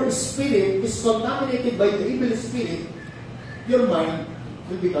your spirit is contaminated by the evil spirit, your mind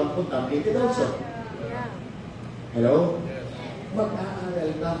will become contaminated also. Hello?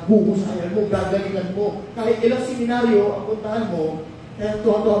 Mag-aaral ka, buhusayan mo, gagalingan mo. Kahit ilang seminaryo ang puntahan mo, kaya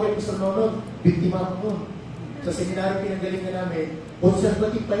tuwa-tuwa kay Mr. Nonon, biktima ko nun. Sa seminaryo pinagalingan namin,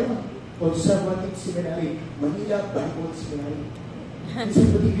 conservative pa yun. Conservative seminary. Manila Bible Seminary.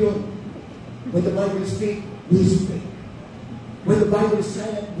 Conservative yun. When the Bible speaks, we speak. When the Bible is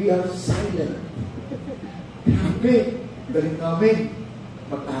silent, we are silent. Grabe. Galing namin.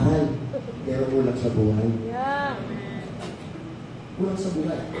 Mag-aral. Pero kulang sa buhay. Kulang sa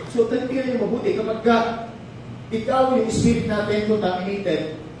buhay. So, tanitin yung mabuti. Kapag ikaw yung spirit natin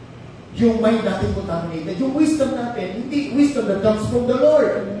contaminated, yung mind natin contaminated, yung wisdom natin, hindi wisdom that comes from the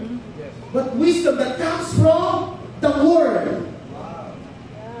Lord, but wisdom that comes from the Word.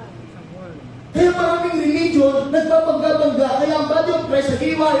 Kaya maraming religion, nagpapagkabangga, kaya ang body of Christ,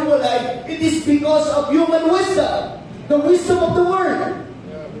 nag-iwa-iwalay, it is because of human wisdom, the wisdom of the Word.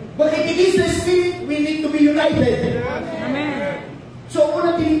 But if it is the Spirit, we need to be united. Amen. So,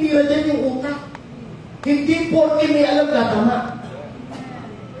 unang tinitira dyan yung utak. Hindi porke may alam na tama.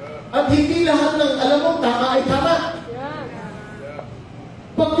 At hindi lahat ng alam mo tama ay tama.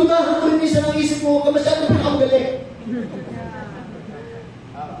 Pag tunahan mo rin isa ng isip mo, ka masyado pinakagaling.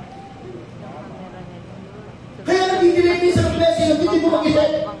 Kaya nagdidelay minsan ng blessing, hindi mo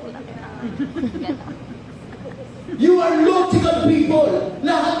mag-isip. You are logical people.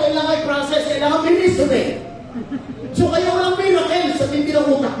 Lahat kailangan i-process, kailangan may reasoning. So kaya walang miracle sa tindi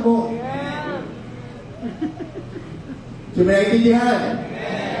ng utak mo. So may naiintindihan.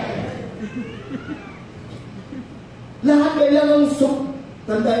 Lahat kailangan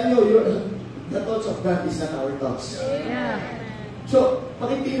tandaan nyo, the thoughts of God is not our thoughts. So,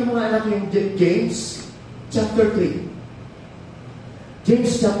 pakitingnan mo nga anak yung James chapter 3. James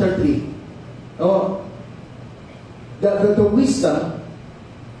chapter 3. Oh, the wisdom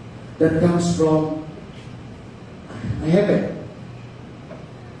that comes from heaven.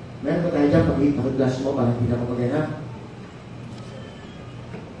 Meron ba tayo dyan? Pag-glass mo para hindi na magagana.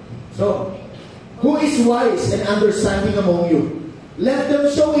 So, who is wise and understanding among you? Let them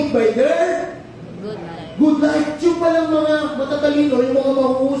show it by their good life. Yung palang mga matatalino, yung mga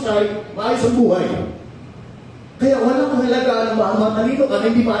mahuhusay, maayos ang buhay. Kaya walang mahalaga na matalino ka na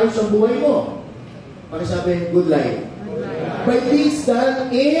hindi maayos ang buhay mo. Sabi, good life. By this done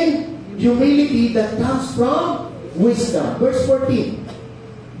in humility that comes from wisdom. Verse 14.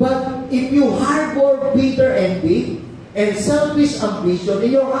 But if you harbor bitter envy and selfish ambition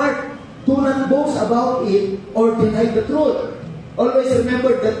in your heart, do not boast about it or deny the truth. Always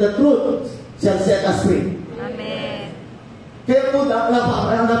remember that the truth shall set us free. Amen. Kaya po,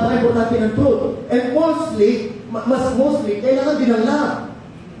 napaka-importante ng truth. And mostly, kailangan din ng love.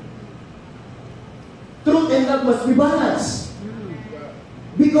 Truth and love must be balanced.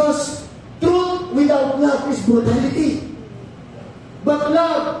 Because truth without love is brutality. But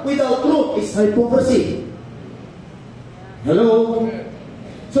love without truth is hypocrisy. Hello?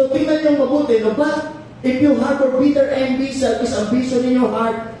 So, tingnan nyo mabuti, no? But if you harbor bitter envy, selfish ambition in your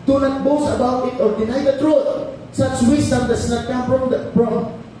heart, do not boast about it or deny the truth. Such wisdom does not come from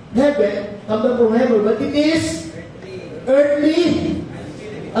heaven, but it is earthly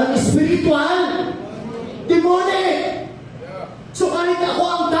and spiritual, demonic. So, kahit ako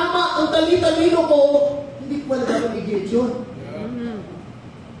ang tama, ang tali-talino ko, hindi ko wala dapat i-gate yun.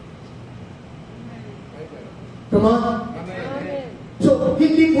 Come on? So,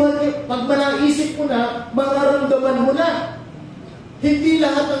 hindi po, pag manaisip mo na, mararamdaman mo na. Hindi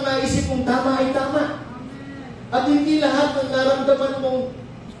lahat ng naisip mong tama ay tama. At hindi lahat ng naramdaman mong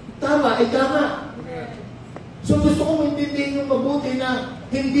tama ay tama. So, gusto kong intindihin yung mabuti na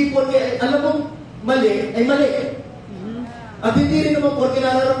hindi po, alam mong mali ay mali. At hindi rin naman po,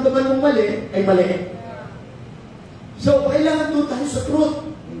 nararamdaman mong mali ay mali. So, kailangan doon tayo sa truth.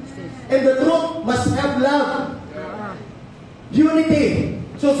 And the truth must have love. Unity.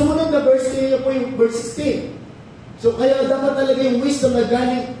 So, sumunod na verse niyo po yung verse 16. So, kaya dapat talaga yung wisdom na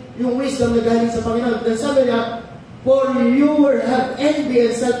galing sa Panginoon. Then sabi niya, for you will have envy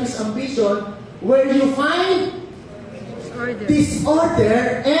and selfish ambition where you find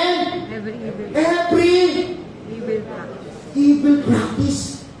disorder and every evil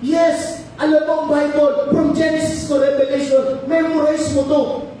practice. Yes, alam mo ang Bible, from Genesis to Revelation, memorize mo to.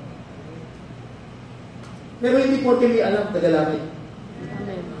 Pero hindi po kami alam, tagalangit.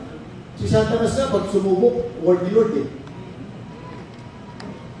 Si Satanas na, pag sumubok, word ni Lord eh.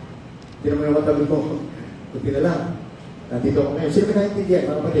 Hindi naman yung katabi ko. Kunti na lang. Nandito ako ngayon. Sino pinahintindihan,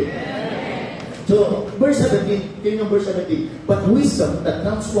 mga kapatid? So, verse 17, tingnan yung verse 17. But wisdom that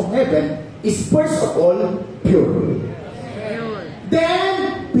comes from heaven is first of all pure.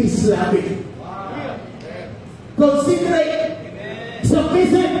 Then, peace-loving. Considerate.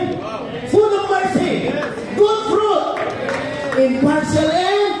 Sufficient. Full of mercy. Good fruit. Impartial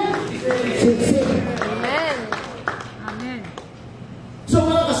and sincere. Amen. Amen. So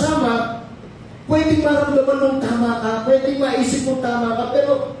mga kasama, pwedeng maramdaman mong tama ka, pwedeng maisip mong tama ka,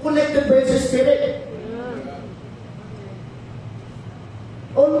 pero connected by the Spirit.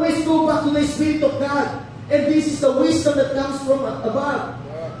 Always go back to the Spirit of God. And this is the wisdom that comes from above.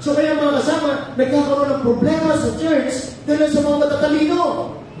 So kaya mga kasama, nagkakaroon ng problema sa church dahil sa mga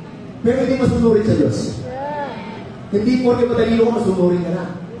matatalino. Pero hindi masunurin sa Diyos. Hindi porke matalino ka, masunurin ka na.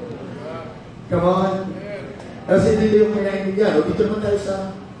 Come on. Kasi dito yung kinaintindihan. O dito naman tayo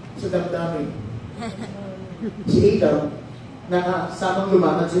sa damdamin. Si Adam, nakasamang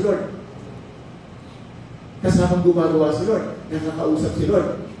lumakad si Lord. Kasamang gumagawa si Lord. Nakakausap si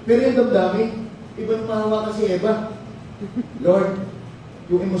Lord. Pero yung damdamin, iba nung mahawakan si Eva. Lord,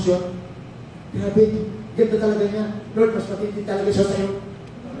 yung emosyon, grabe, ganda talaga niya. Lord, mas matindi talaga siya sa'yo.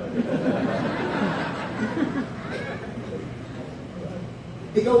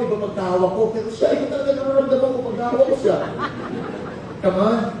 Ikaw, iba pagkahawak ko, pero siya, iba talaga nararamdaman ko pagkahawak ko siya. Come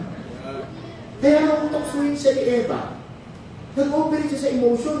on. Kaya nung tuksuin siya ni Eva, nag-operate siya sa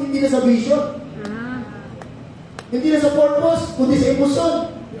emotion, hindi na sa vision. Hindi na sa purpose, kundi sa emosyon.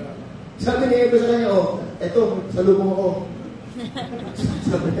 Sabi ni Eva sa kanya, oh, eto, salubong ako.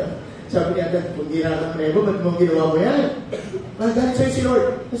 Sabi ni Adan, kung ginagawa na Eva, ba't mong ginawa mo yan? Magalit sa'yo si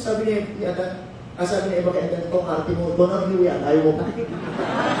Lord. Sabi ni Adan, sabi ni Eva kay Adan, kung arte mo, ito na ang yan, ayaw mo pa.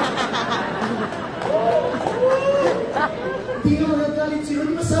 Hindi naman nagalit si Lord.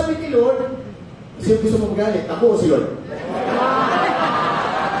 Di ba sabi ni Lord, sino gusto mo magalit? Ako o si Lord?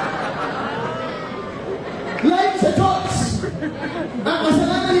 Life is a choice. Ang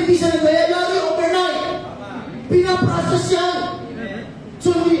kasalanan hindi siya naglayalari overnight. Pinaprocess yan.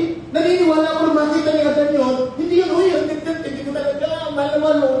 So, naniniwala ako na makita ni Adan yun, hindi yun, hindi ko talaga,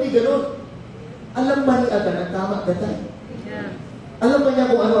 malamalo, hindi ganun. Alam ba ni Adan ang tama that time? Alam ba niya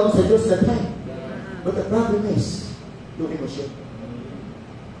kung ano ang sa Diyos that time? But the problem is, yung emosyon.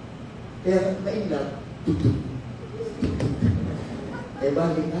 Kaya, na-inlove,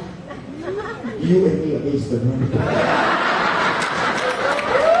 balik na. You and me against the world.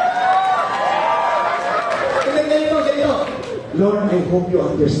 Ganito. Lord, I hope you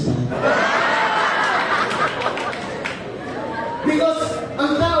understand. Because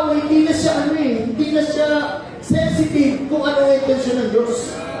ang tao, hindi na siya hindi na siya sensitive kung ano ang intention ng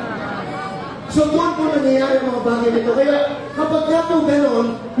Diyos. So doon po nangyayari ang mga bagay nito. Kaya kapag po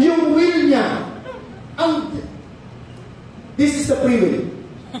ganon, yung will niya, this is the free will.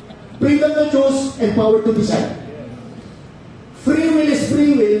 Freedom to choose and power to decide. Free will is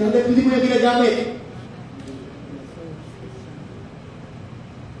free will hanggang hindi mo yung ginagamit.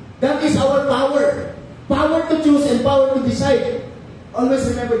 That is our power. Power to choose and power to decide. Always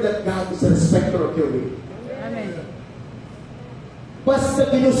remember that God is a respecter of your will. Amen. Basta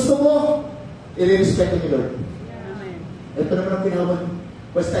ginusto mo, i-respeto ni Lord. Amen. Ito naman ang pinawag.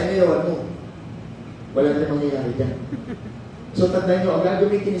 Basta iniyawan mo. Wala na mangyayari dyan. So tandaan nyo, ang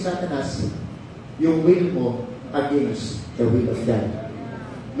gagamitin ni Satanas, yung will mo against the will of God.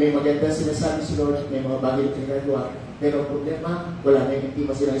 May maganda sinasabi si Lord, may mga bagay na ginagawa, pero ang problema, wala na yung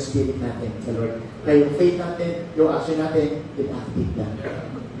intima silang spirit natin sa Lord. Kaya yung faith natin, yung action natin, inactive na.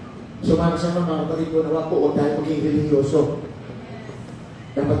 So sama-sama mga kapatid ko, nawa po, o tayo maging religyoso.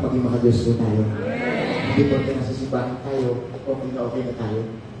 Dapat maging mga Diyos po tayo. Hindi po na sa simbahan tayo, okay na tayo.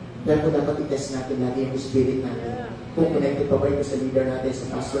 Dahil po dapat i-test natin lagi yung spirit natin. Kung connected pa ba ito sa leader natin,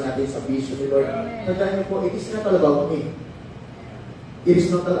 sa pastor natin, sa vision ni Lord. Tandaan niyo po, it is not all about me. It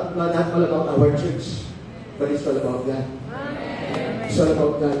is not all about our church. But it's all about God. It's all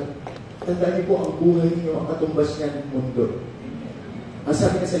about God. Tandaan niyo po, ang buhay niyo, ang katumbas niya ng mundo. Ang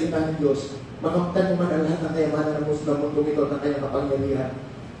sabi na salita ng Diyos, makamtan naman ang lahat ng kayamanan ng mundo ito ng kanyang kapangyarihan.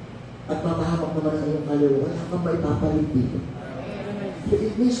 At mapahamak naman ang iyong kaluluwa. Wala kang maipapalit dito. So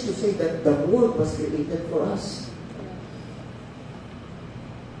it means to say that the world was created for us.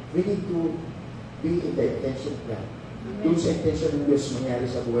 We need to be in the intention of God. Doon sa intention ng Diyos mangyari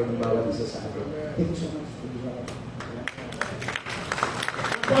sa buhay ng bawat isa sa atin. Thank you so much.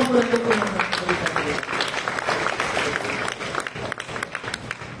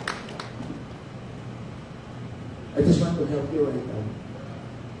 I just want to help you right now.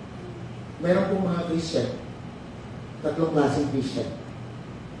 Meron pong mga Christian, tatlong klaseng Christian.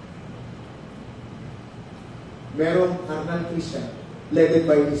 Merong carnal Christian, led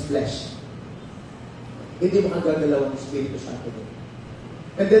by his flesh. Hindi makagagalaw ang Espiritu Santo.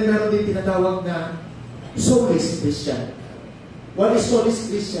 And then meron din tinatawag na soulless Christian. What is soulless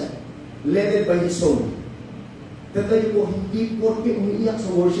Christian? Led by his soul. Tandaan po, hindi porke umiiyak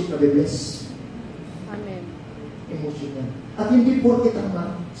sa worship na be-bless. Amen. Emotion yan. At hindi porke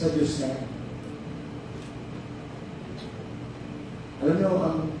tama sa Diyos na yan. Alam niyo,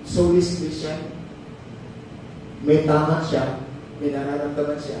 ang soulless Christian, may tama siya, may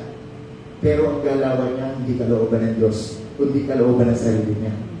nararamdaman siya, pero ang galawan niya, hindi kalooban ng Diyos, kundi kalooban ng sarili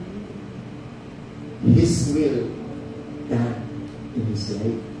niya. His will done in his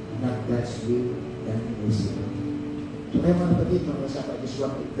life, not God's will done in his life. So kaya mga kapatid, mga kasama, I just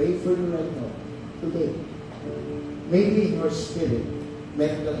want to pray for you right now, today. Maybe in your spirit,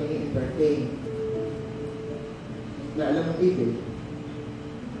 meron kang ini-entertain na alam ng evil.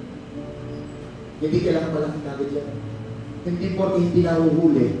 Hindi kailangan malaking kagad yan. Hindi porke hindi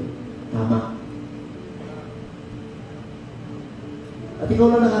nahuhuli, tama. At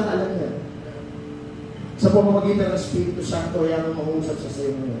ikaw lang nakakaalam yan. Sa pamamagitan ng Espiritu Santo, yan ang mahusap sa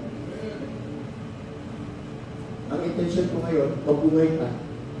sayo ngayon. Ang intention ko ngayon, mabuhay ka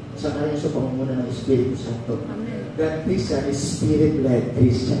sa kanya sa pamumuno ng Espiritu Santo. That Christian is Spirit-led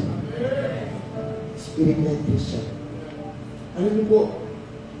Christian. Spirit-led Christian. Alam niyo po,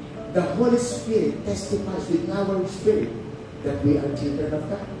 the Holy Spirit testifies with our spirit that we are children of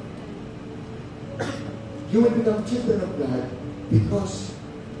God. You will become children of God because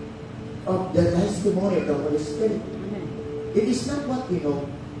of the testimony of the Holy Spirit. It is not what we know,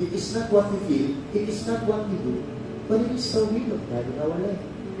 it is not what we feel, it is not what we do, but it is the will of God in our life.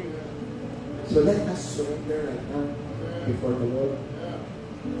 So let us surrender right now before the Lord.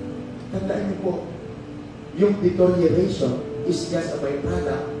 Tandaan niyo po, yung deterioration is just a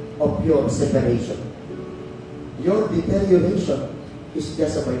byproduct of your separation. Your deterioration is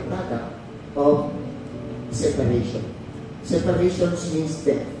just a byproduct of separation. Separation means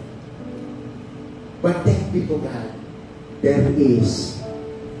death. But thank be to God, there is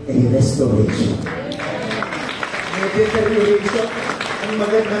a restoration. May deterioration. Ang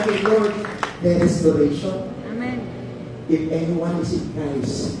maganda ni Lord, the restoration. Amen. If anyone is in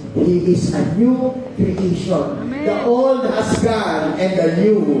Christ, he is a new creation. Amen. The old has gone and the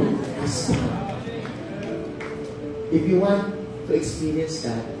new has come. If you want to experience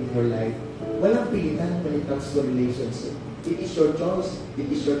that in your life, walang pilitan when it comes to relationship. It is your choice. It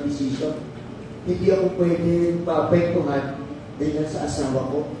is your decision. Hindi ako pwede maapektuhan dahil sa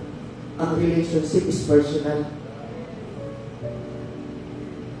asawa ko. Ang relationship is personal.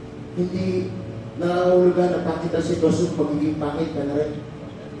 Hindi nangangulugan na pangit ang sitwasyon, magiging pangit ka na rin.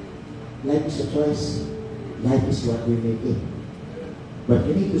 Life is a choice. Life is what we make it. But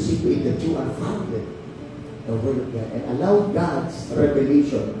you need to see to it that you are founded the Word of God and allow God's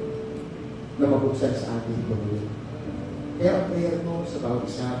revelation na mabuksan sa atin tumayo. Kaya ang prayer mo sa bawat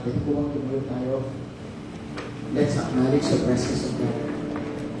isa, pwede ko bang tumayo tayo? Let's acknowledge the presence of God.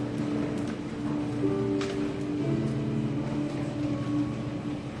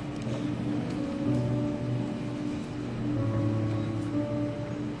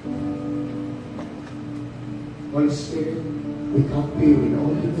 Holy Spirit, we come to you in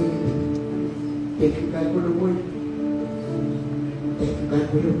all humility. Thank you, God, for the Word. Thank you, God,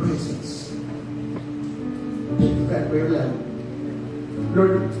 for your presence. Thank you, God, for your love.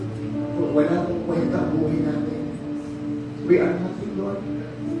 Lord, kung wala pong kwenta ang buhay natin, we are nothing, Lord.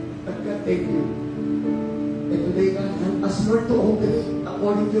 But God, thank you. And today, God, help us, Lord, to operate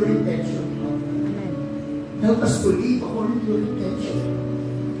according to your intention. Help us to live according to your intention.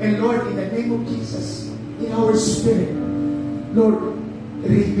 And Lord, in the name of Jesus, in our spirit, Lord,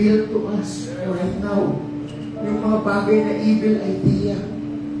 reveal to us right now yung mga bagay na evil idea,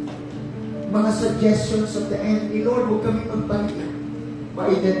 mga suggestions of the enemy. Lord, huwag kami magbalik.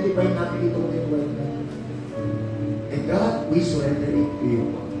 Ma-identify natin ito ngayon right now. And God, we surrender it to you.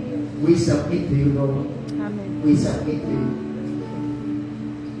 We submit to you, Lord. Amen. We submit to you.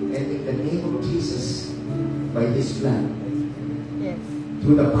 And in the name of Jesus, by His blood, Yes.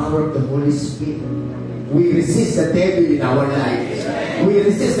 through the power of the Holy Spirit, we resist the devil in our lives. We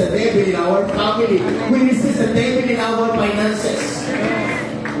resist the devil in our family. We resist the devil in our finances.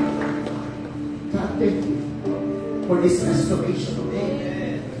 God, thank you for this restoration of God.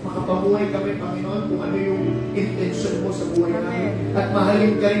 Makapamuhay kami, Panginoon, kung ano yung intention mo sa buhay namin. At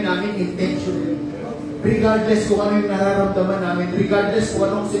mahalin ka rin namin intentionally. Regardless kung ano yung nararamdaman namin, regardless kung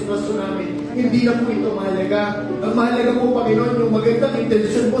anong sitwasyon namin, hindi na po ito mahalaga. Ang mahalaga po, Panginoon, yung magandang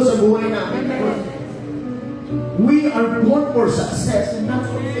intention mo sa buhay namin. We are born for success and not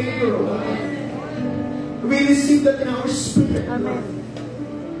for failure, O God. We receive that in our spirit, Lord.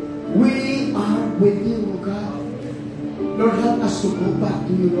 We are with you, O God. Lord, help us to go back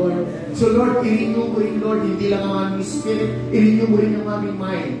to you, Lord. So, Lord, i-renew mo rin, Lord, hindi lang ang aming spirit, i-renew mo rin ang aming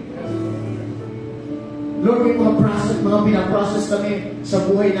mind. Lord, may mga pinaprocess kami sa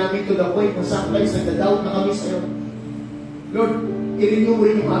buhay namin to the point na sometimes nagda-doubt na kami sa'yo. Lord, i-renew mo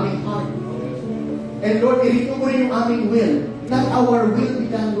rin yung aming heart. And Lord, i-renew mo rin yung aming will. Not our will be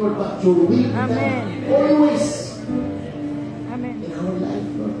done, Lord, but your will be done. Always. Amen. In our life,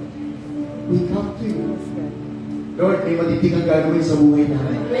 Lord. We come to you. Lord, may matitig ang gagawin sa buhay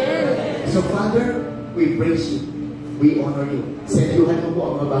namin. So, Father, we praise you. We honor you. Sendyuhan mo po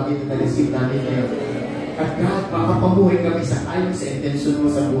ang mga bagay na na-receive namin ngayon. At God, makapamuhay kami sa ayon sa intention mo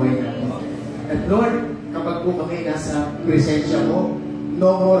sa buhay namin. At Lord, kapag po kami nasa presensya mo, no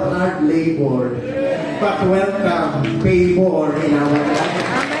more hard labor, but welcome favor in our life.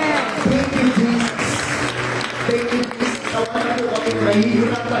 Amen. Thank you, Jesus. Thank you, Jesus. Sawa na po kami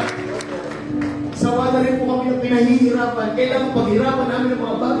pinahihirapan. Sawa na rin po kami ng pinahihirapan. Kailangan paghirapan namin ng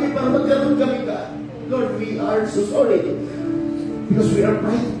mga bagay para magkaroon kami ka. Lord, we are so sorry because we are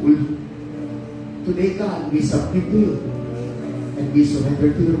prideful. Today, God, we submit to you and we surrender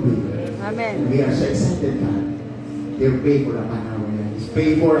to your will. Amen. We are so excited, God. Your favor upon our lives.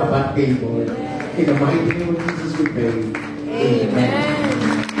 Favor upon favor. In the mighty name of Jesus we pray. Amen.